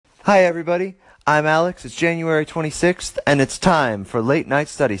Hi everybody, I'm Alex, it's January 26th, and it's time for Late Night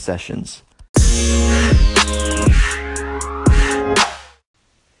Study Sessions.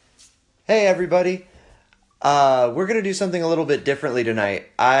 Hey everybody, we're going to do something a little bit differently tonight.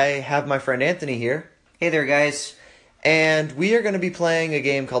 I have my friend Anthony here. Hey there, guys. And we are going to be playing a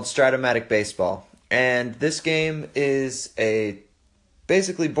game called Stratomatic Baseball. And this game is a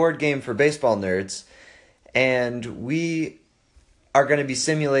basically board game for baseball nerds. And we are going to be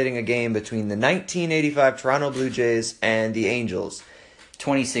simulating a game between the 1985 Toronto Blue Jays and the Angels.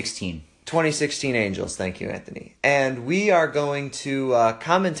 2016 Angels, thank you, Anthony. And we are going to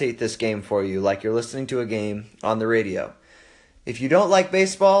commentate this game for you like you're listening to a game on the radio. If you don't like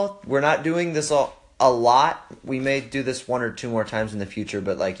baseball, we're not doing this a lot. We may do this one or two more times in the future,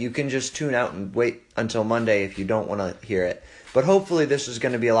 but you can just tune out and wait until Monday if you don't want to hear it. But hopefully this is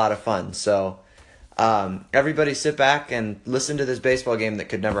going to be a lot of fun. So everybody sit back and listen to this baseball game that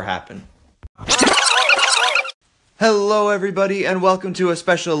could never happen. Hello everybody, and welcome to a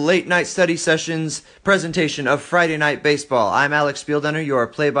special Late Night Study Sessions presentation of Friday Night Baseball. I'm Alex Spieldenner, your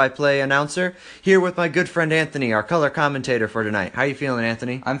play-by-play announcer, here with my good friend Anthony, our color commentator for tonight. How are you feeling,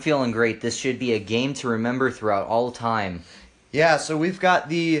 Anthony? I'm feeling great. This should be a game to remember throughout all time. Yeah, so we've got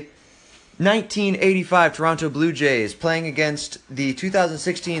the 1985 Toronto Blue Jays playing against the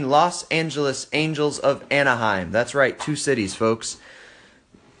 2016 Los Angeles Angels of Anaheim. That's right, two cities, folks.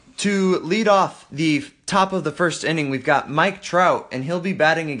 To lead off the top of the first inning, we've got Mike Trout, and he'll be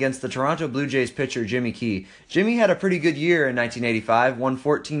batting against the Toronto Blue Jays pitcher Jimmy Key. Jimmy had a pretty good year in 1985, won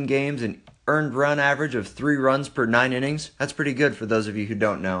 14 games, and earned run average of 3 runs per 9 innings. That's pretty good for those of you who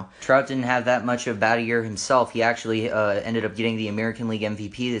don't know. Trout didn't have that much of a bad year himself. He actually ended up getting the American League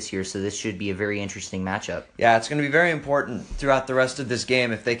MVP this year, so this should be a very interesting matchup. Yeah, it's going to be very important throughout the rest of this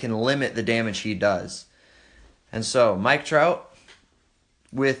game if they can limit the damage he does. And so, Mike Trout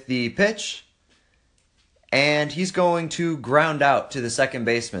with the pitch, and he's going to ground out to the second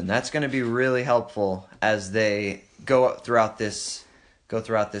baseman. That's going to be really helpful as they go throughout this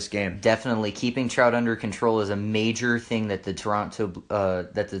game. Definitely, keeping Trout under control is a major thing that the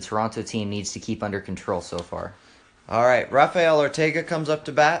Toronto team needs to keep under control so far. All right, Rafael Ortega comes up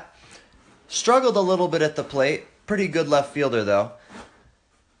to bat. Struggled a little bit at the plate. Pretty good left fielder though.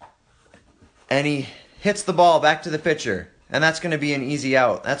 And he hits the ball back to the pitcher. And that's going to be an easy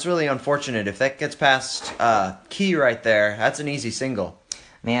out. That's really unfortunate. If that gets past Key right there, that's an easy single.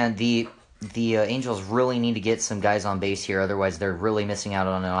 Man, the Angels really need to get some guys on base here. Otherwise, they're really missing out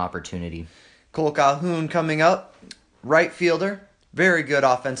on an opportunity. Cole Calhoun coming up. Right fielder. Very good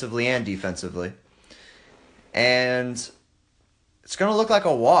offensively and defensively. And it's going to look like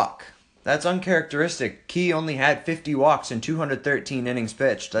a walk. That's uncharacteristic. Key only had 50 walks in 213 innings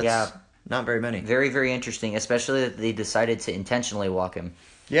pitched. That's not very many. Very, very interesting, especially that they decided to intentionally walk him.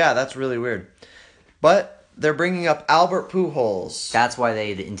 Yeah, that's really weird. But they're bringing up Albert Pujols. That's why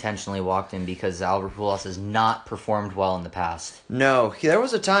they intentionally walked him, because Albert Pujols has not performed well in the past. No, there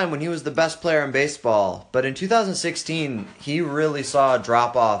was a time when he was the best player in baseball, but in 2016, he really saw a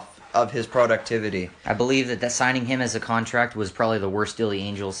drop-off of his productivity. I believe that signing him as a contract was probably the worst deal the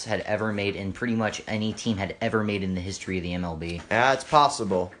Angels had ever made, and pretty much any team had ever made in the history of the MLB. Yeah, it's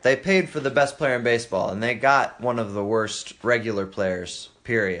possible. They paid for the best player in baseball, and they got one of the worst regular players,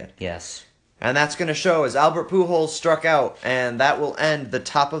 period. Yes. And that's going to show as Albert Pujols struck out, and that will end the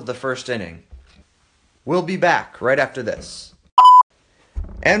top of the first inning. We'll be back right after this.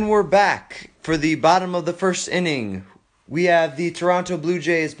 And we're back for the bottom of the first inning. We have the Toronto Blue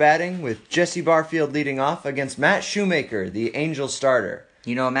Jays batting with Jesse Barfield leading off against Matt Shoemaker, the Angels starter.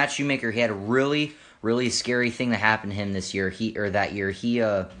 You know, Matt Shoemaker, he had a really, really scary thing that happened to him that year.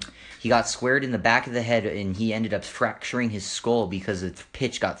 He got squared in the back of the head, and he ended up fracturing his skull because the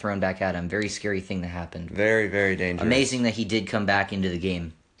pitch got thrown back at him. Very scary thing that happened. Very, very dangerous. Amazing that he did come back into the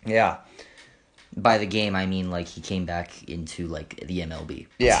game. Yeah. By the game, I mean he came back into the MLB.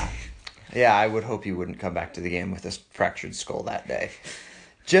 Yeah. Yeah, I would hope he wouldn't come back to the game with a fractured skull that day.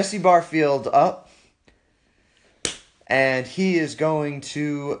 Jesse Barfield up, and he is going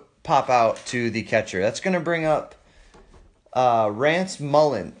to pop out to the catcher. That's going to bring up Rance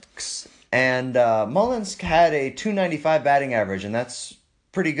Mullins. And Mullins had a .295 batting average, and that's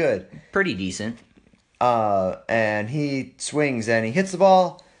pretty good. Pretty decent. And he swings, and he hits the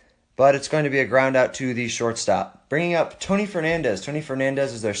ball, but it's going to be a ground out to the shortstop. Bringing up Tony Fernandez. Tony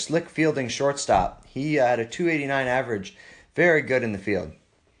Fernandez is their slick fielding shortstop. He had a .289 average. Very good in the field.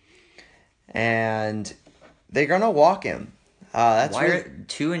 And they're going to walk him. Why are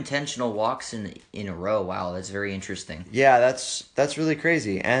 2 intentional walks in a row? Wow, that's very interesting. Yeah, that's really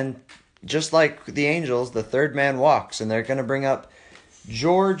crazy. And just like the Angels, the third man walks, and they're going to bring up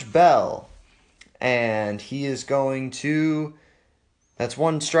George Bell. And he is going to... That's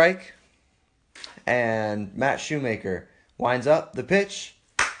one strike. And Matt Shoemaker winds up the pitch.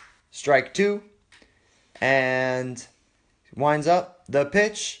 Strike 2. And winds up the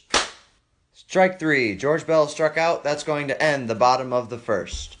pitch. Strike 3. George Bell struck out. That's going to end the bottom of the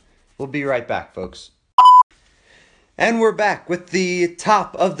first. We'll be right back, folks. And we're back with the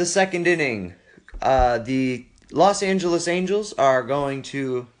top of the second inning. The Los Angeles Angels are going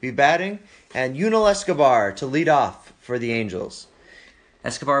to be batting, and Yunel Escobar to lead off for the Angels.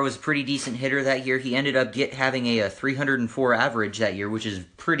 Escobar was a pretty decent hitter that year. He ended up having a 304 average that year, which is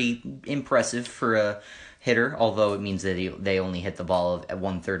pretty impressive for a hitter, although it means that they only hit the ball at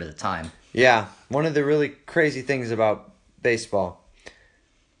 1/3 of the time. Yeah, one of the really crazy things about baseball.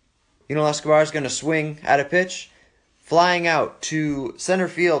 Yunel Escobar is going to swing at a pitch, flying out to center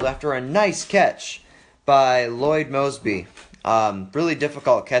field after a nice catch by Lloyd Moseby. Really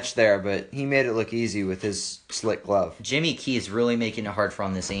difficult catch there, but he made it look easy with his slick glove. Jimmy Key is really making it hard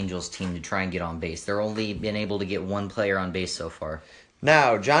on this Angels team to try and get on base. They're only been able to get one player on base so far.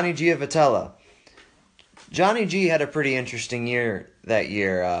 Now, Johnny Giavotella. Johnny G had a pretty interesting year that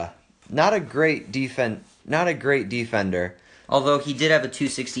year. Not a great defender. Although he did have a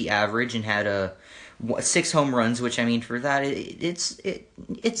 260 average and had 6 home runs, which I mean for that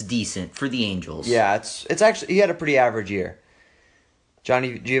it's decent for the Angels. Yeah, it's actually he had a pretty average year.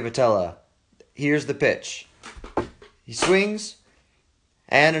 Johnny Giavotella. Here's the pitch. He swings,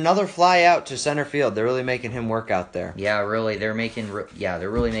 and another fly out to center field. They're really making him work out there. Yeah, really, they're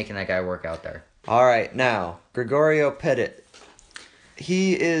really making that guy work out there. All right, now Gregorio Petit.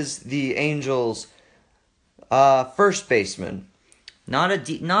 He is the Angels' first baseman. Not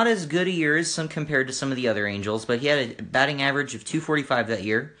as good a year as some compared to some of the other Angels, but he had a batting average of 245 that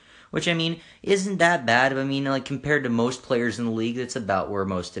year, which I mean isn't that bad. I mean, like compared to most players in the league, that's about where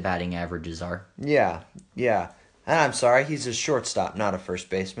most batting averages are. Yeah. And I'm sorry, he's a shortstop, not a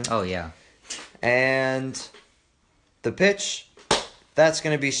first baseman. Oh yeah. And the pitch, that's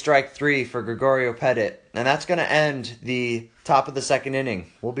going to be strike 3 for Gregorio Petit, and that's going to end the top of the second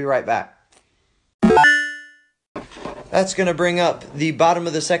inning. We'll be right back. That's going to bring up the bottom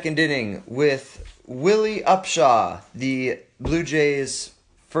of the second inning with Willie Upshaw, the Blue Jays'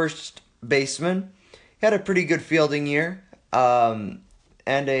 first baseman. He had a pretty good fielding year and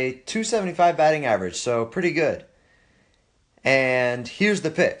a 275 batting average, so pretty good. And here's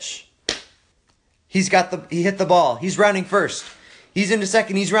the pitch. He hit the ball. He's rounding first. He's into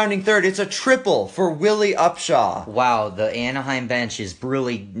second. He's rounding third. It's a triple for Willie Upshaw. Wow, the Anaheim bench is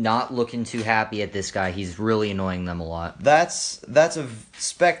really not looking too happy at this guy. He's really annoying them a lot. That's a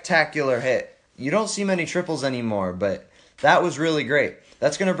spectacular hit. You don't see many triples anymore, but that was really great.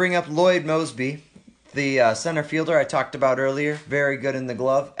 That's going to bring up Lloyd Moseby, the center fielder I talked about earlier. Very good in the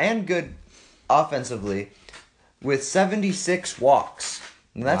glove and good offensively with 76 walks.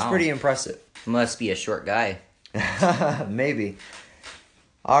 And that's pretty impressive. Must be a short guy. Maybe.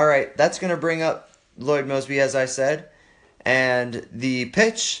 All right, that's going to bring up Lloyd Moseby, as I said. And the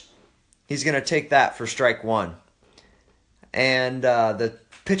pitch, he's going to take that for strike 1. And the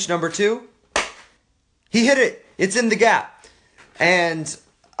pitch number 2, he hit it. It's in the gap. And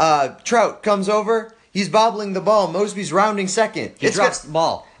Trout comes over. He's bobbling the ball. Moseby's rounding second. He drops the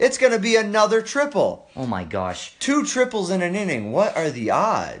ball. It's going to be another triple. Oh, my gosh. 2 triples in an inning. What are the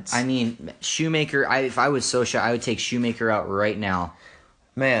odds? I mean, Shoemaker, if I was Scioscia, I would take Shoemaker out right now.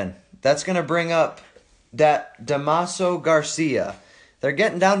 Man, that's going to bring up that Damaso Garcia. They're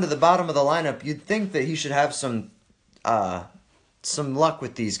getting down to the bottom of the lineup. You'd think that he should have some luck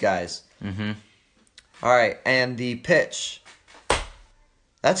with these guys. Mm-hmm. All right, and the pitch.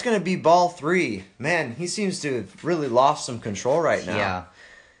 That's going to be ball 3. Man, he seems to have really lost some control right now. Yeah.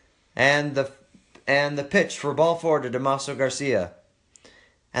 And the pitch for ball 4 to Damaso Garcia.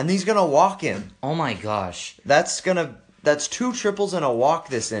 And he's going to walk him. Oh my gosh. That's 2 triples and a walk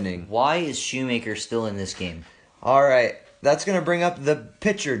this inning. Why is Shoemaker still in this game? All right, that's going to bring up the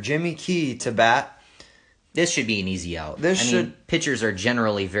pitcher, Jimmy Key, to bat. This should be an easy out. Pitchers are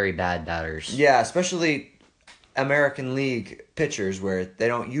generally very bad batters. Yeah, especially American League pitchers where they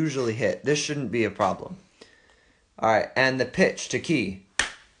don't usually hit. This shouldn't be a problem. All right, and the pitch to Key.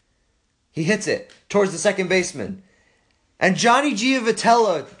 He hits it towards the second baseman. And Johnny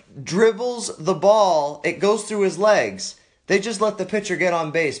Giavotella dribbles the ball. It goes through his legs. They just let the pitcher get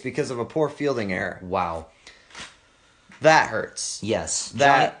on base because of a poor fielding error. Wow. That hurts. Yes.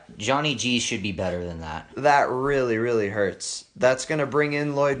 Johnny G should be better than that. That really, really hurts. That's going to bring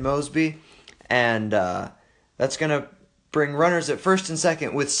in Lloyd Moseby, and that's going to bring runners at first and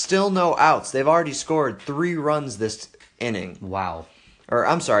second with still no outs. They've already scored 3 runs this inning. Wow. Or,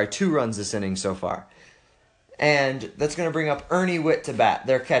 I'm sorry, 2 runs this inning so far. And that's going to bring up Ernie Whitt to bat,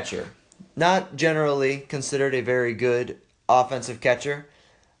 their catcher. Not generally considered a very good offensive catcher,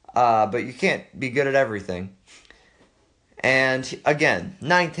 but you can't be good at everything. And again,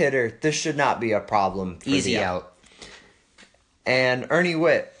 9th hitter, this should not be a problem. Easy out. And Ernie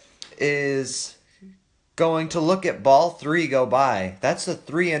Whitt is going to look at ball 3 go by. That's a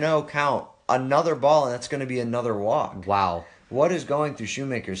 3-0 count. Another ball, and that's going to be another walk. Wow. What is going through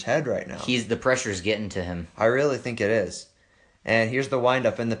Shoemaker's head right now? The pressure's getting to him. I really think it is. And here's the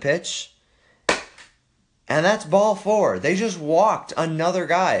windup in the pitch. And that's ball 4. They just walked another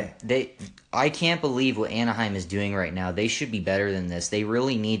guy. I can't believe what Anaheim is doing right now. They should be better than this. They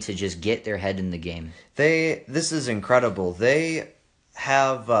really need to just get their head in the game. This is incredible. They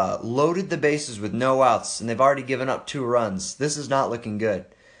have loaded the bases with no outs, and they've already given up 2 runs. This is not looking good.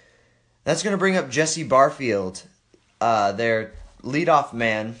 That's going to bring up Jesse Barfield, their leadoff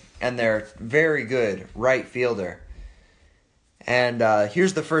man, and their very good right fielder. And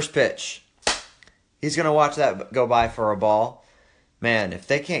here's the first pitch. He's going to watch that go by for a ball. Man, if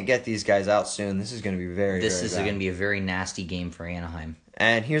they can't get these guys out soon, this is going to be very bad. This is going to be a very nasty game for Anaheim.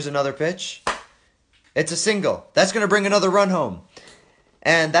 And here's another pitch. It's a single. That's going to bring another run home.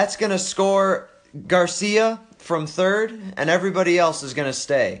 And that's going to score Garcia from third, and everybody else is going to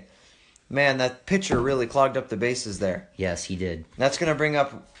stay. Man, that pitcher really clogged up the bases there. Yes, he did. That's going to bring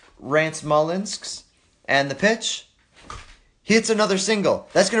up Rance Mullins. And the pitch, he hits another single.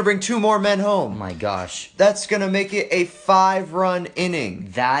 That's going to bring 2 more men home. Oh my gosh. That's going to make it a 5-run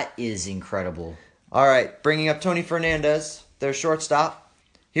inning. That is incredible. All right, bringing up Tony Fernandez, their shortstop.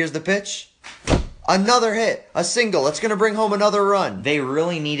 Here's the pitch. Another hit, a single. That's going to bring home another run. They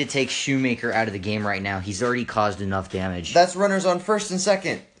really need to take Shoemaker out of the game right now. He's already caused enough damage. That's runners on first and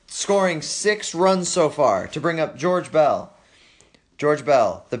second, scoring 6 runs so far to bring up George Bell. George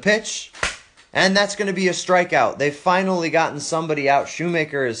Bell, the pitch, and that's going to be a strikeout. They've finally gotten somebody out.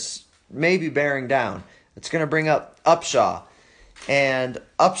 Shoemaker is maybe bearing down. It's going to bring up Upshaw. And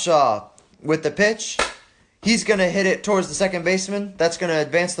Upshaw with the pitch, he's going to hit it towards the second baseman. That's going to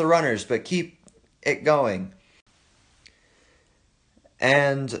advance the runners, but keep it going.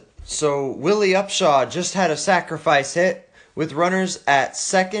 And so Willie Upshaw just had a sacrifice hit with runners at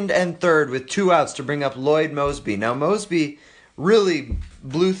second and third with 2 outs to bring up Lloyd Moseby. Now Moseby really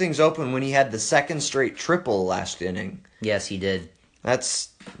blew things open when he had the second straight triple last inning. Yes, he did.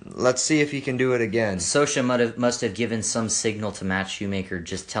 Let's see if he can do it again. Scioscia must have given some signal to Matt Shoemaker,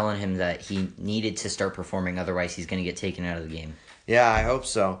 just telling him that he needed to start performing, otherwise he's going to get taken out of the game. Yeah, I hope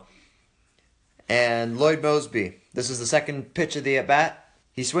so. And Lloyd Moseby, this is the second pitch of the at-bat.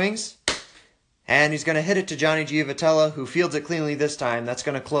 He swings, and he's going to hit it to Johnny Giavotella, who fields it cleanly this time. That's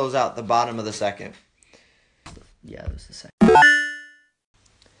going to close out the bottom of the second. Yeah, it was the second.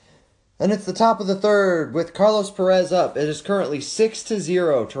 And it's the top of the third with Carlos Perez up. It is currently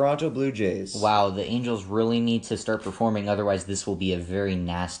 6-0 Toronto Blue Jays. Wow, the Angels really need to start performing, otherwise this will be a very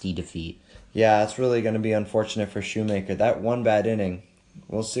nasty defeat. Yeah, it's really going to be unfortunate for Shoemaker. That one bad inning.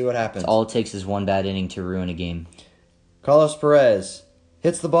 We'll see what happens. All it takes is one bad inning to ruin a game. Carlos Perez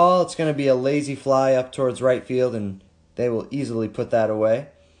hits the ball. It's going to be a lazy fly up towards right field, and they will easily put that away.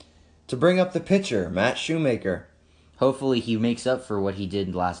 To bring up the pitcher, Matt Shoemaker. Hopefully he makes up for what he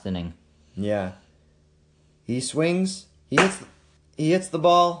did last inning. Yeah. He swings. He hits the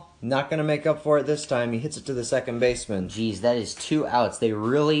ball. Not going to make up for it this time. He hits it to the second baseman. Jeez, that is 2 outs. They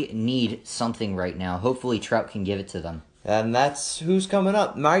really need something right now. Hopefully Trout can give it to them. And that's who's coming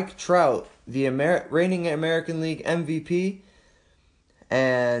up. Mike Trout, the reigning American League MVP.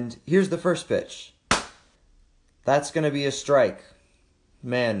 And here's the first pitch. That's going to be a strike.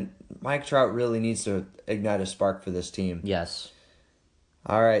 Man, Mike Trout really needs to ignite a spark for this team. Yes.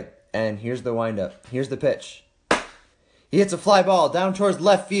 All right, and here's the windup. Here's the pitch. He hits a fly ball down towards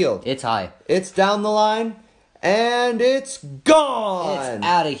left field. It's high. It's down the line, and it's gone. It's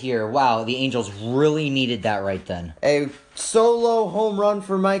out of here. Wow, the Angels really needed that right then. A solo home run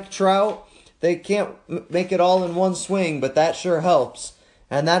for Mike Trout. They can't make it all in one swing, but that sure helps.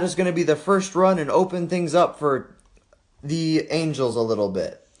 And that is going to be the first run and open things up for the Angels a little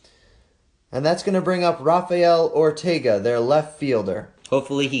bit. And that's going to bring up Rafael Ortega, their left fielder.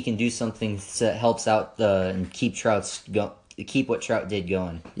 Hopefully he can do something that helps out and keep what Trout did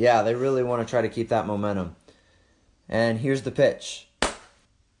going. Yeah, they really want to try to keep that momentum. And here's the pitch.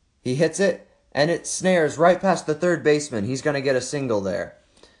 He hits it, and it snares right past the third baseman. He's going to get a single there.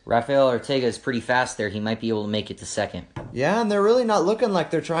 Rafael Ortega is pretty fast there. He might be able to make it to second. Yeah, and they're really not looking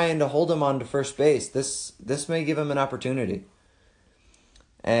like they're trying to hold him on to first base. This may give him an opportunity.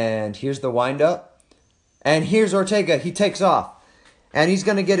 And here's the windup. And here's Ortega. He takes off. And he's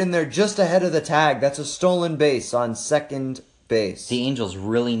going to get in there just ahead of the tag. That's a stolen base on second base. The Angels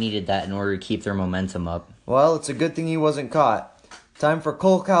really needed that in order to keep their momentum up. Well, it's a good thing he wasn't caught. Time for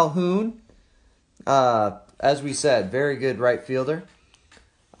Cole Calhoun. As we said, very good right fielder.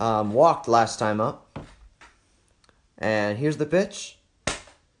 Walked last time up. And here's the pitch.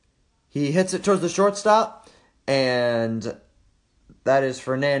 He hits it towards the shortstop. And that is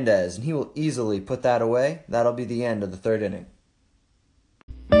Fernandez. And he will easily put that away. That'll be the end of the third inning.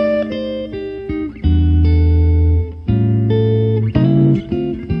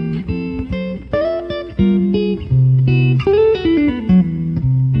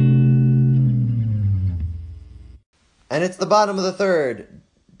 And it's the bottom of the third.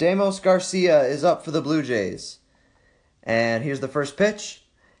 Damos Garcia is up for the Blue Jays. And here's the first pitch.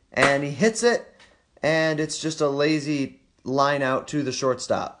 And he hits it. And it's just a lazy line out to the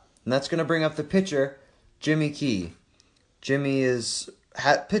shortstop. And that's going to bring up the pitcher, Jimmy Key. Jimmy has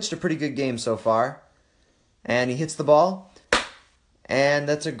pitched a pretty good game so far. And he hits the ball. And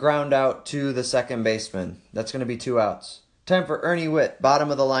that's a ground out to the second baseman. That's going to be 2 outs. Time for Ernie Witt, bottom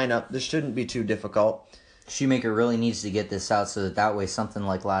of the lineup. This shouldn't be too difficult. Shoemaker really needs to get this out so that way something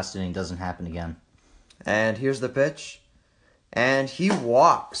like last inning doesn't happen again. And here's the pitch. And he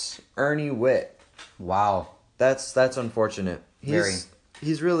walks Ernie Witt. Wow. That's unfortunate.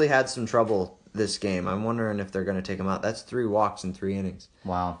 He's really had some trouble this game. I'm wondering if they're going to take him out. That's 3 walks in 3 innings.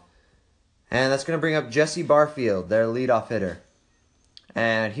 Wow. And that's going to bring up Jesse Barfield, their leadoff hitter.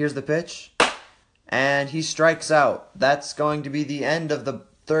 And here's the pitch. And he strikes out. That's going to be the end of the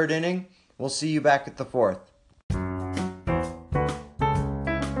third inning. We'll see you back at the fourth.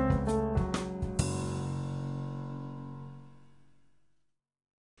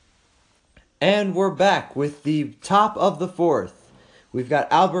 And we're back with the top of the fourth. We've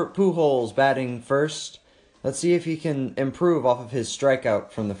got Albert Pujols batting first. Let's see if he can improve off of his strikeout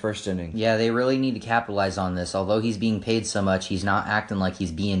from the first inning. Yeah, they really need to capitalize on this. Although he's being paid so much, he's not acting like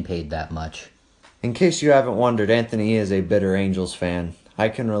he's being paid that much. In case you haven't wondered, Anthony is a bitter Angels fan. I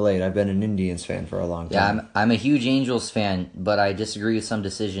can relate. I've been an Indians fan for a long time. Yeah, I'm a huge Angels fan, but I disagree with some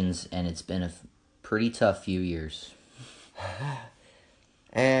decisions, and it's been a pretty tough few years.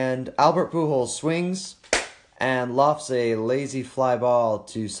 And Albert Pujols swings and lofts a lazy fly ball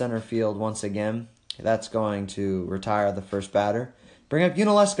to center field once again. That's going to retire the first batter. Bring up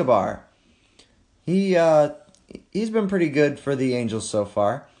Yunel Escobar. He's been pretty good for the Angels so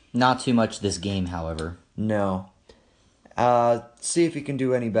far. Not too much this game, however. No. See if he can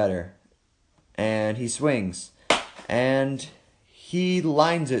do any better. And he swings. And he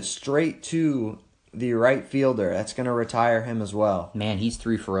lines it straight to the right fielder. That's going to retire him as well. Man, he's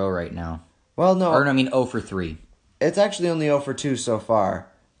 3 for 0 right now. Well, no. 0 for 3. It's actually only 0 for 2 so far.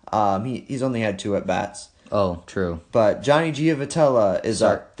 He's only had 2 at-bats. Oh, true. But Johnny Giavotella is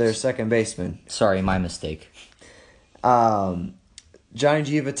their second baseman. Sorry, my mistake. Johnny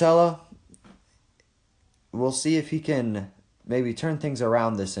Giavotella, we'll see if he can maybe turn things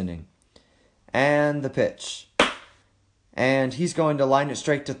around this inning. And the pitch. And he's going to line it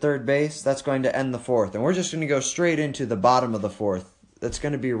straight to third base. That's going to end the fourth. And we're just going to go straight into the bottom of the fourth. That's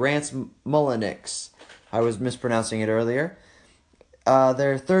going to be Rance Mulliniks. I was mispronouncing it earlier.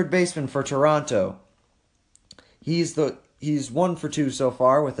 Their third baseman for Toronto. He's 1 for 2 so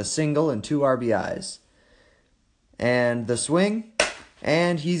far with a single and 2 RBIs. And the swing,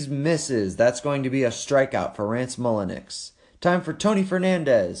 and he misses. That's going to be a strikeout for Rance Mulliniks. Time for Tony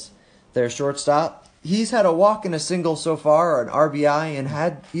Fernandez, their shortstop. He's had a walk and a single so far, or an RBI,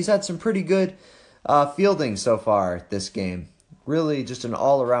 and he's had some pretty good fielding so far this game. Really just an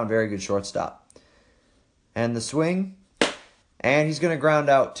all-around very good shortstop. And the swing, and he's going to ground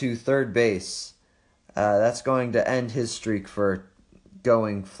out to third base. That's going to end his streak for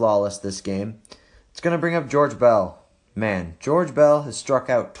going flawless this game. It's going to bring up George Bell. Man, George Bell has struck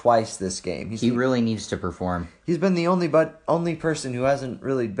out twice this game. He really needs to perform. He's been the only person who hasn't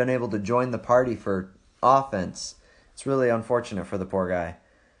really been able to join the party for offense. It's really unfortunate for the poor guy.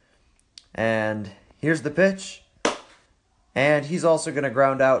 And here's the pitch. And he's also going to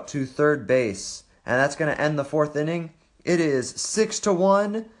ground out to third base. And that's going to end the fourth inning. It is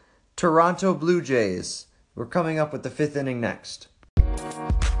 6-1 Toronto Blue Jays. We're coming up with the fifth inning next.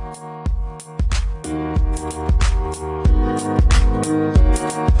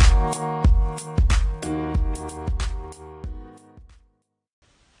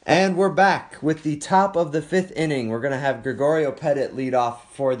 And we're back with the top of the fifth inning. We're going to have Gregorio Petit lead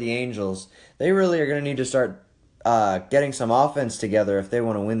off for the Angels. They really are going to need to start getting some offense together if they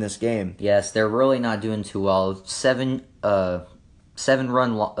want to win this game. Yes, they're really not doing too well. 7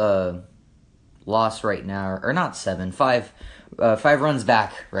 run loss right now, or not 7, 5 5 runs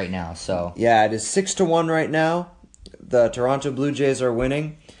back right now. So Yeah, it is 6-1 right now. The Toronto Blue Jays are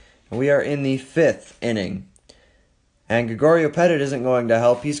winning. We are in the 5th inning. And Gregorio Petit isn't going to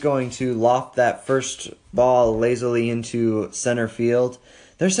help. He's going to loft that first ball lazily into center field.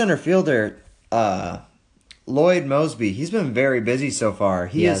 Their center fielder, Lloyd Mosby, he's been very busy so far.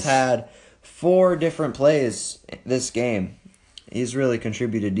 He has had 4 different plays this game. He's really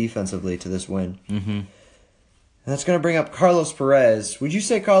contributed defensively to this win. Mm-hmm. And that's going to bring up Carlos Perez. Would you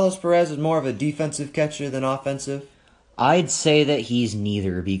say Carlos Perez is more of a defensive catcher than offensive? I'd say that he's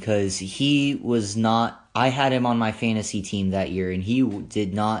neither because he was not. I had him on my fantasy team that year, and he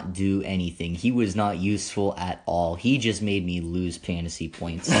did not do anything. He was not useful at all. He just made me lose fantasy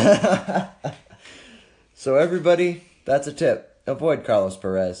points. So everybody, that's a tip. Avoid Carlos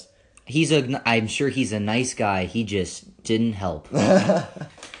Perez. I'm sure he's a nice guy. He just didn't help.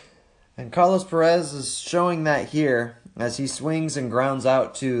 And Carlos Perez is showing that here as he swings and grounds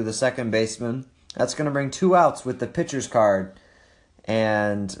out to the second baseman. That's going to bring 2 outs with the pitcher's card.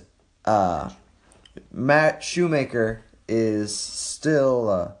 And Matt Shoemaker is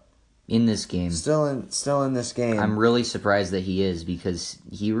still in this game. Still in this game. I'm really surprised that he is because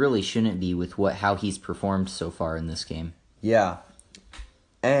he really shouldn't be with how he's performed so far in this game. Yeah.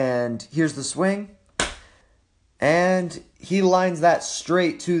 And here's the swing. And he lines that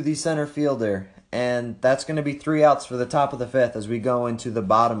straight to the center fielder. And that's going to be 3 outs for the top of the 5th as we go into the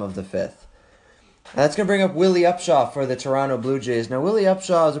bottom of the 5th. And that's going to bring up Willie Upshaw for the Toronto Blue Jays. Now, Willie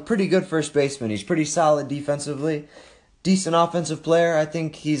Upshaw is a pretty good first baseman. He's pretty solid defensively. Decent offensive player. I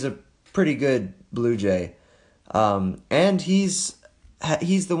think he's a pretty good Blue Jay. And he's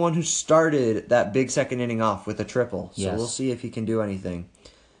the one who started that big second inning off with a triple. So We'll see if he can do anything.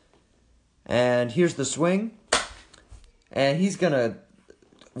 And here's the swing. And he's going to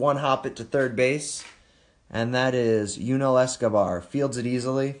one-hop it to third base. And that is Yunel Escobar. Fields it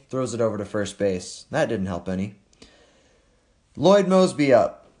easily, throws it over to first base. That didn't help any. Lloyd Mosby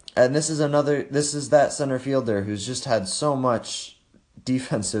up. And this is that center fielder who's just had so much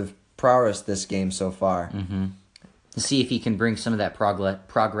defensive prowess this game so far. Mm-hmm. Let's see if he can bring some of that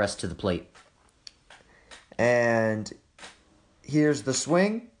progress to the plate. And here's the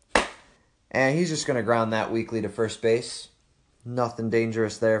swing. And he's just going to ground that weakly to first base. Nothing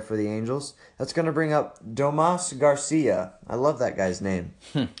dangerous there for the Angels. That's going to bring up Domas Garcia. I love that guy's name.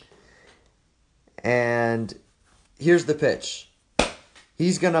 And here's the pitch.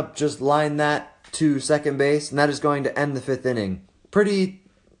 He's going to just line that to second base, and that is going to end the 5th inning. Pretty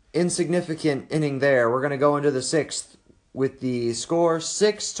insignificant inning there. We're going to go into the 6th with the score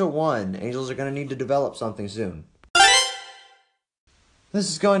 6-1. Angels are going to need to develop something soon. This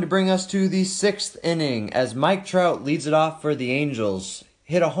is going to bring us to the 6th inning as Mike Trout leads it off for the Angels.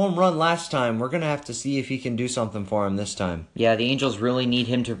 Hit a home run last time. We're going to have to see if he can do something for him this time. Yeah, the Angels really need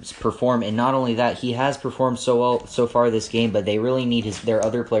him to perform, and not only that, he has performed so well so far this game, but they really need their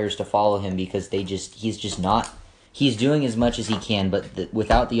other players to follow him because he's doing as much as he can, but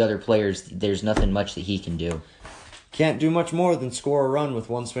without the other players, there's nothing much that he can do. Can't do much more than score a run with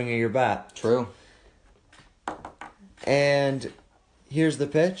one swing of your bat. True. And here's the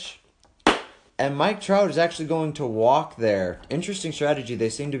pitch. And Mike Trout is actually going to walk there. Interesting strategy. They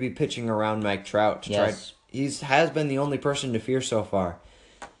seem to be pitching around Mike Trout. He has been the only person to fear so far.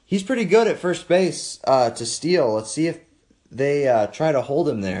 He's pretty good at first base to steal. Let's see if they try to hold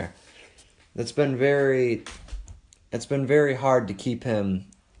him there. It's been very hard to keep him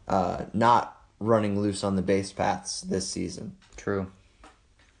not running loose on the base paths this season. True.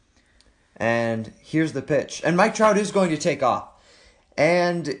 And here's the pitch. And Mike Trout is going to take off.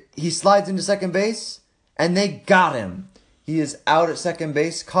 And he slides into second base, and they got him. He is out at second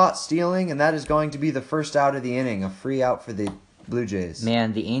base, caught stealing, and that is going to be the first out of the inning, a free out for the Blue Jays.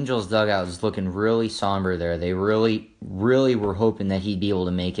 Man, the Angels' dugout is looking really somber there. They really, really were hoping that he'd be able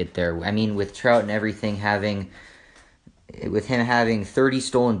to make it there. I mean, with Trout and everything with him having 30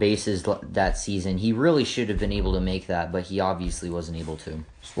 stolen bases that season, he really should have been able to make that, but he obviously wasn't able to.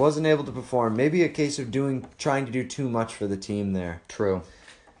 Just wasn't able to perform. Maybe a case of trying to do too much for the team there. True.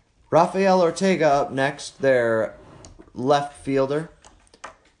 Rafael Ortega up next, their left fielder.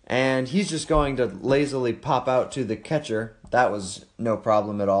 And he's just going to lazily pop out to the catcher. That was no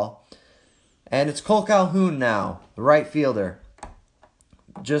problem at all. And it's Cole Calhoun now, the right fielder.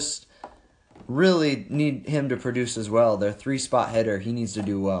 Just really need him to produce as well. Their 3-spot hitter, he needs to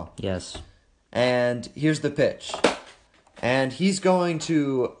do well. Yes. And here's the pitch. And he's going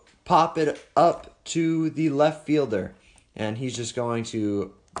to pop it up to the left fielder. And he's just going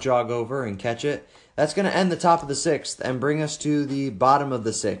to jog over and catch it. That's going to end the top of the 6th and bring us to the bottom of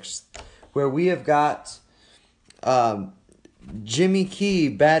the 6th, where we have got Jimmy Key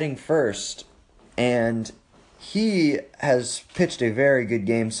batting first, and he has pitched a very good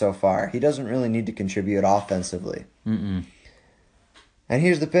game so far. He doesn't really need to contribute offensively. Mm-mm. And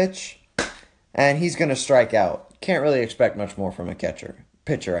here's the pitch, and he's going to strike out. Can't really expect much more from a pitcher,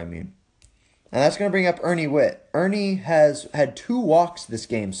 I mean. And that's going to bring up Ernie Witt. Ernie has had 2 walks this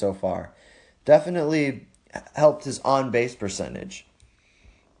game so far. Definitely helped his on-base percentage.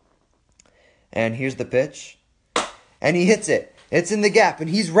 And here's the pitch. And he hits it. It's in the gap, and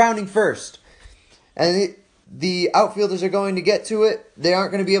he's rounding first. And the outfielders are going to get to it. They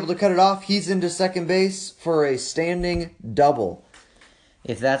aren't going to be able to cut it off. He's into second base for a standing double.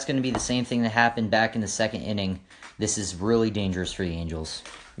 If that's going to be the same thing that happened back in the second inning, this is really dangerous for the Angels.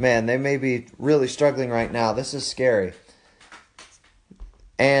 Man, they may be really struggling right now. This is scary.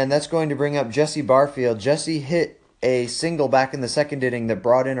 And that's going to bring up Jesse Barfield. Jesse hit a single back in the second inning that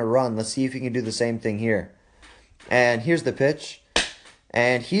brought in a run. Let's see if he can do the same thing here. And here's the pitch.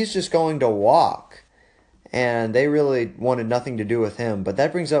 And he's just going to walk. And they really wanted nothing to do with him. But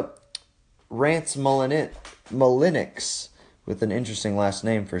that brings up Rance Mulliniks, with an interesting last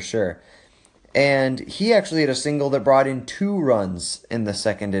name for sure. And he actually hit a single that brought in 2 runs in the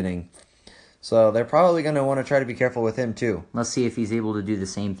second inning. So they're probably going to want to try to be careful with him too. Let's see if he's able to do the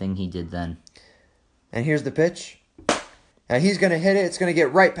same thing he did then. And here's the pitch. And he's going to hit it. It's going to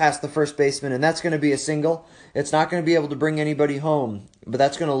get right past the first baseman, and that's going to be a single. It's not going to be able to bring anybody home, but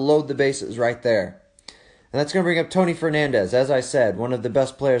that's going to load the bases right there. And that's going to bring up Tony Fernandez, as I said, one of the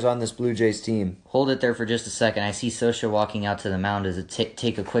best players on this Blue Jays team. Hold it there for just a second. I see Sosha walking out to the mound as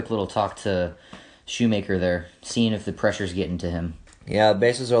take a quick little talk to Shoemaker there, seeing if the pressure's getting to him. Yeah, the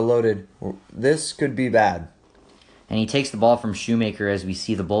bases are loaded. This could be bad. And he takes the ball from Shoemaker as we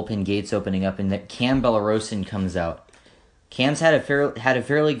see the bullpen gates opening up, and that Cam Bellarosin comes out. Cam's had a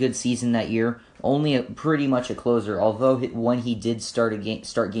fairly good season that year, only pretty much a closer. Although when he did start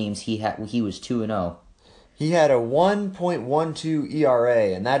games, he was 2-0. He had a 1.12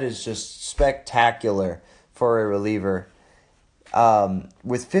 ERA, and that is just spectacular for a reliever.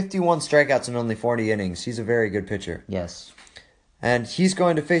 With 51 strikeouts in only 40 innings, he's a very good pitcher. Yes. And he's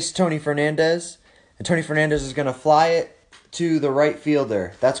going to face Tony Fernandez, and Tony Fernandez is going to fly it to the right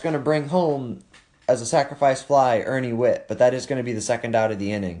fielder. That's going to bring home, as a sacrifice fly, Ernie Witt, but that is going to be the second out of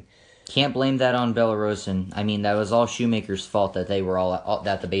the inning. Can't blame that on Bellarosin. I mean, that was all Shoemaker's fault that they were all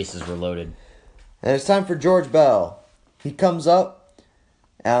that the bases were loaded. And it's time for George Bell. He comes up.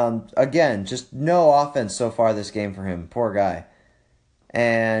 Again, just no offense so far this game for him. Poor guy.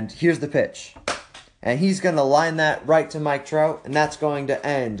 And here's the pitch. And he's going to line that right to Mike Trout, and that's going to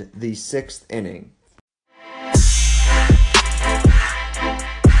end the 6th inning.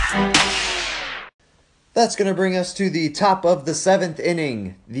 That's going to bring us to the top of the 7th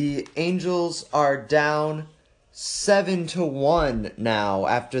inning. The Angels are down 7-1 now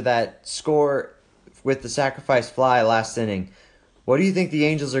after that score with the sacrifice fly last inning. What do you think the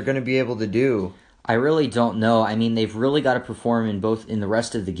Angels are going to be able to do? I really don't know. I mean, they've really got to perform in the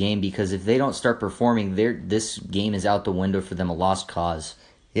rest of the game, because if they don't start performing, this game is out the window for them, a lost cause.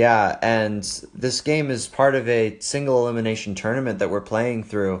 Yeah, and this game is part of a single elimination tournament that we're playing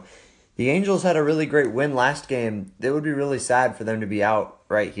through. The Angels had a really great win last game. It would be really sad for them to be out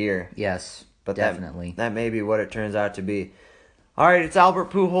right here. Yes, but definitely. That may be what it turns out to be. All right, it's Albert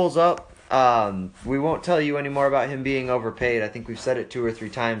Pujols up. We won't tell you any more about him being overpaid. I think we've said it 2 or 3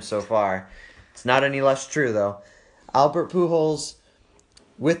 times so far. It's not any less true, though. Albert Pujols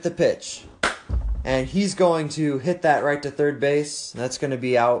with the pitch. And he's going to hit that right to third base. That's going to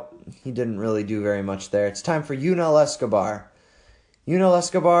be out. He didn't really do very much there. It's time for Yunel Escobar. Yunel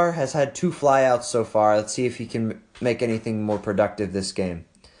Escobar has had 2 flyouts so far. Let's see if he can make anything more productive this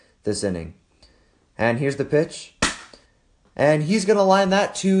inning. And here's the pitch. And he's going to line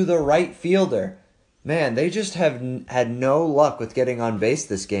that to the right fielder. Man, they just have had no luck with getting on base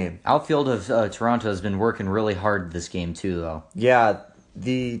this game. Outfield of Toronto has been working really hard this game too, though. Yeah,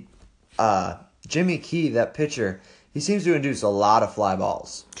 the Jimmy Key, that pitcher, he seems to induce a lot of fly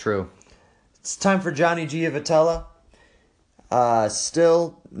balls. True. It's time for Johnny Giavotella.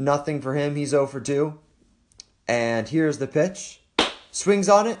 Still nothing for him. He's 0 for 2. And here's the pitch. Swings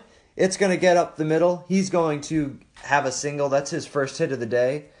on it. It's going to get up the middle. He's going to have a single. That's his first hit of the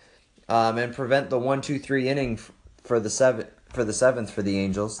day. And prevent the 1-2-3 inning for the 7th for the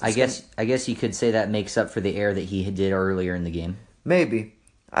Angels. I guess you could say that makes up for the error that he did earlier in the game. Maybe.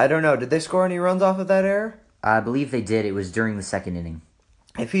 I don't know. Did they score any runs off of that error? I believe they did. It was during the second inning.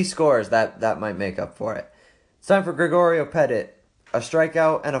 If he scores, that might make up for it. It's time for Gregorio Petit. A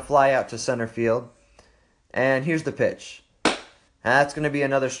strikeout and a fly out to center field. And here's the pitch. And that's going to be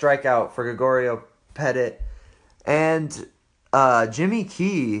another strikeout for Gregorio Petit. And Jimmy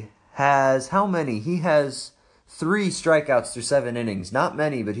Key has how many? He has 3 strikeouts through 7 innings. Not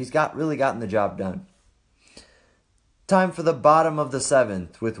many, but he's really gotten the job done. Time for the bottom of the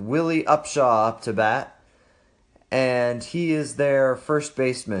 7th with Willie Upshaw up to bat. And he is their first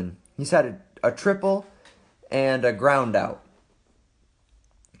baseman. He's had a triple and a ground out.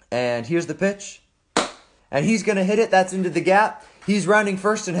 And here's the pitch. And he's going to hit it. That's into the gap. He's rounding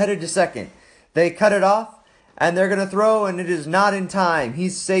first and headed to second. They cut it off. And they're going to throw, and it is not in time.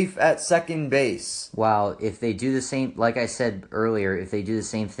 He's safe at second base. Wow, if they do the same, like I said earlier, if they do the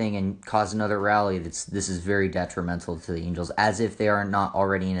same thing and cause another rally, this is very detrimental to the Angels, as if they are not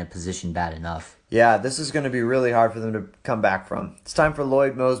already in a position bad enough. Yeah, this is going to be really hard for them to come back from. It's time for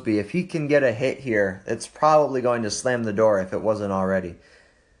Lloyd Moseby. If he can get a hit here, it's probably going to slam the door if it wasn't already.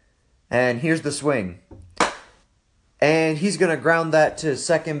 And here's the swing. And he's going to ground that to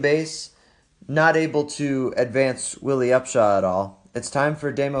second base. Not able to advance Willie Upshaw at all. It's time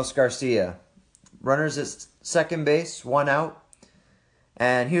for Demos Garcia. Runners at second base, 1 out.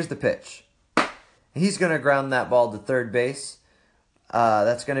 And here's the pitch. He's going to ground that ball to third base.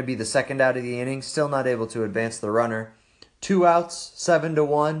 That's going to be the second out of the inning. Still not able to advance the runner. 2 outs,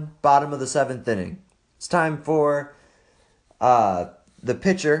 7-1, bottom of the 7th inning. It's time for the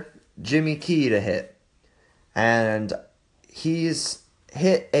pitcher, Jimmy Key, to hit. And he's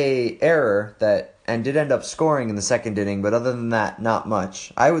hit a error and did end up scoring in the second inning, but other than that, not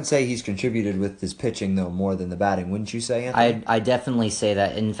much. I would say he's contributed with his pitching, though, more than the batting. Wouldn't you say, Anthony? I definitely say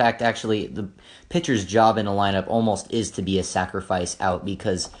that. In fact, actually, the pitcher's job in a lineup almost is to be a sacrifice out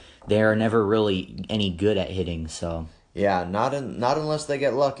because they are never really any good at hitting. So yeah, not unless they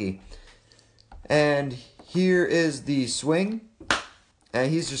get lucky. And here is the swing,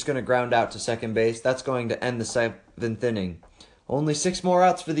 and he's just going to ground out to second base. That's going to end the 7th inning. Only 6 more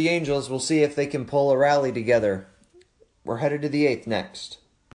outs for the Angels. We'll see if they can pull a rally together. We're headed to the 8th next.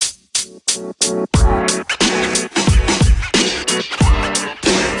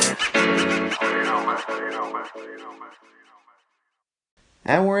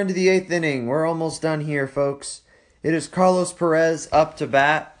 And we're into the 8th inning. We're almost done here, folks. It is Carlos Perez up to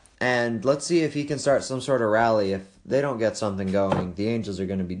bat. And let's see if he can start some sort of rally. If they don't get something going, the Angels are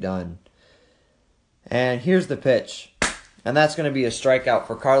going to be done. And here's the pitch. And that's going to be a strikeout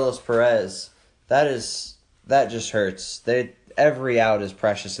for Carlos Perez. That just hurts. Every out is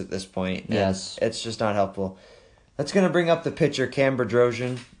precious at this point. Yes. It's just not helpful. That's going to bring up the pitcher, Cam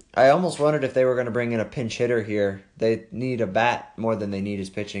Bedrosian. I almost wondered if they were going to bring in a pinch hitter here. They need a bat more than they need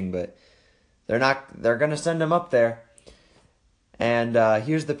his pitching, but they're not. They're going to send him up there. And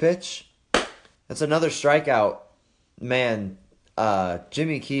here's the pitch. That's another strikeout. Man,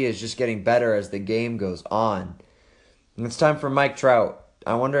 Jimmy Key is just getting better as the game goes on. It's time for Mike Trout.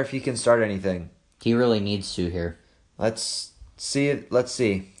 I wonder if he can start anything. he really needs to here. Let's see it. Let's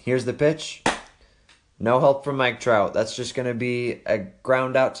see. Here's the pitch. No help from Mike Trout. That's just going to be a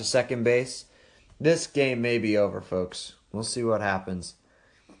ground out to second base. This game may be over, folks. We'll see what happens.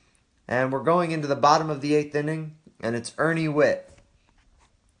 And we're going into the bottom of the 8th inning, and it's Ernie Witt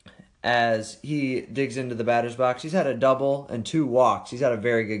as he digs into the batter's box. He's had a double and 2 walks. He's had a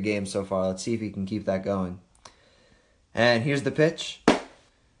very good game so far. Let's see if he can keep that going. And here's the pitch.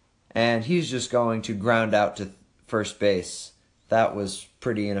 And he's just going to ground out to first base. That was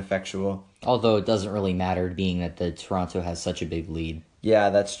pretty ineffectual. Although it doesn't really matter, being that the Toronto has such a big lead. Yeah,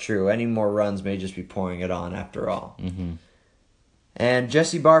 that's true. Any more runs may just be pouring it on after all. Mm-hmm. And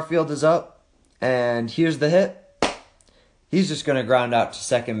Jesse Barfield is up. And here's the hit. He's just going to ground out to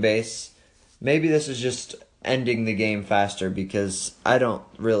second base. Maybe this is just ending the game faster because I don't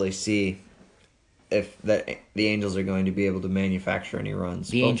really see if the Angels are going to be able to manufacture any runs.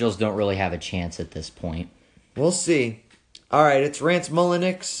 The Angels don't really have a chance at this point. We'll see. All right, it's Rance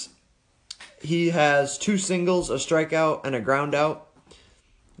Mulliniks. He has 2 singles, a strikeout, and a ground out.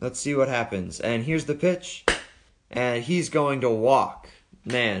 Let's see what happens. And here's the pitch. And he's going to walk.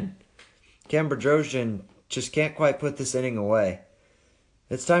 Man, Cam Bedrosian just can't quite put this inning away.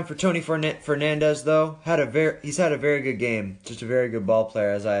 It's time for Tony Fernandez, though. He's had a very good game. Just a very good ball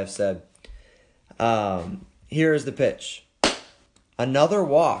player, as I have said. Here is the pitch. Another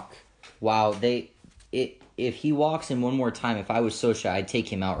walk. Wow, if he walks in one more time, if I was Socha, I'd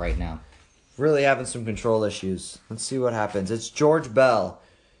take him out right now. Really having some control issues. Let's see what happens. It's George Bell.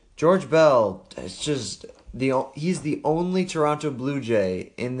 George Bell, it's just he's the only Toronto Blue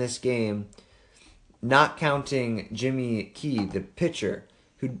Jay in this game, not counting Jimmy Key, the pitcher,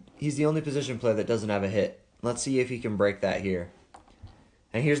 he's the only position player that doesn't have a hit. Let's see if he can break that here.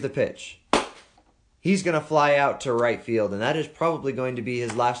 And here's the pitch. He's going to fly out to right field, and that is probably going to be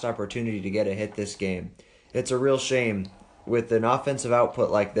his last opportunity to get a hit this game. It's a real shame with an offensive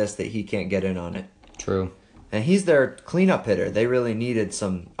output like this that he can't get in on it. True. And he's their cleanup hitter. They really needed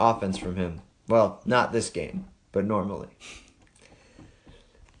some offense from him. Well, not this game, but normally.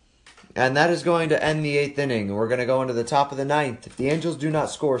 And that is going to end the 8th inning. We're going to go into the top of the 9th. If the Angels do not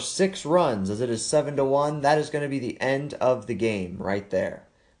score 6 runs, as it is 7-1, that is going to be the end of the game right there.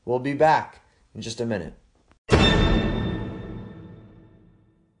 We'll be back in just a minute.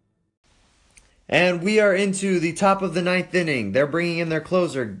 And we are into the top of the 9th inning. They're bringing in their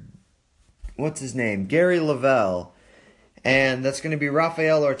closer, what's his name? Gary Lavelle. And that's going to be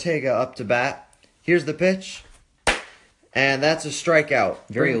Rafael Ortega up to bat. Here's the pitch. And that's a strikeout.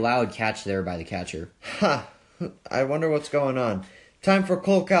 Very loud catch there by the catcher. I wonder what's going on. Time for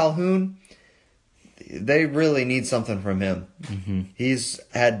Cole Calhoun. They really need something from him. Mm-hmm. He's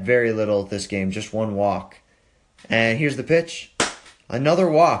had very little this game, just 1 walk. And here's the pitch. Another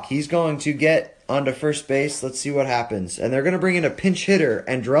walk. He's going to get onto first base. Let's see what happens. And they're going to bring in a pinch hitter,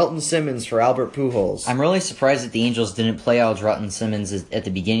 Andrelton Simmons for Albert Pujols. I'm really surprised that the Angels didn't play Andrelton Simmons at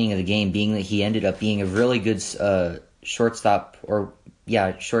the beginning of the game, being that he ended up being a really good shortstop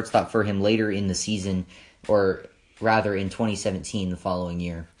for him later in the season, or rather in 2017, the following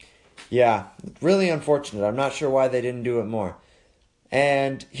year. Yeah, really unfortunate. I'm not sure why they didn't do it more.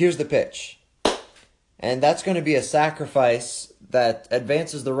 And here's the pitch. And that's going to be a sacrifice that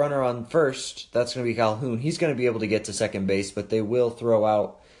advances the runner on first. That's going to be Calhoun. He's going to be able to get to second base, but they will throw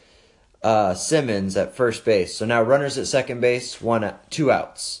out Simmons at first base. So now runners at second base, 2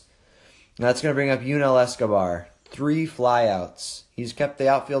 outs. And that's going to bring up Yunel Escobar. 3 flyouts. He's kept the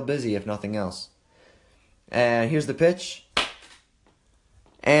outfield busy, if nothing else. And here's the pitch.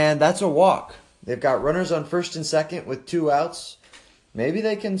 And that's a walk. They've got runners on first and second with 2 outs. Maybe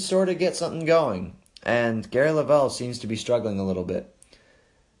they can sort of get something going. And Gary Lavelle seems to be struggling a little bit.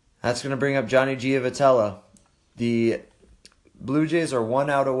 That's going to bring up Johnny Giavotella. The Blue Jays are 1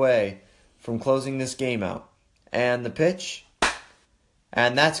 out away from closing this game out. And the pitch.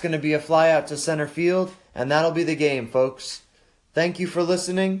 And that's going to be a fly out to center field. And that'll be the game, folks. Thank you for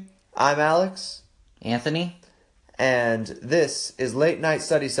listening. I'm Alex. Anthony. And this is Late Night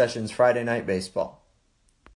Study Sessions Friday Night Baseball.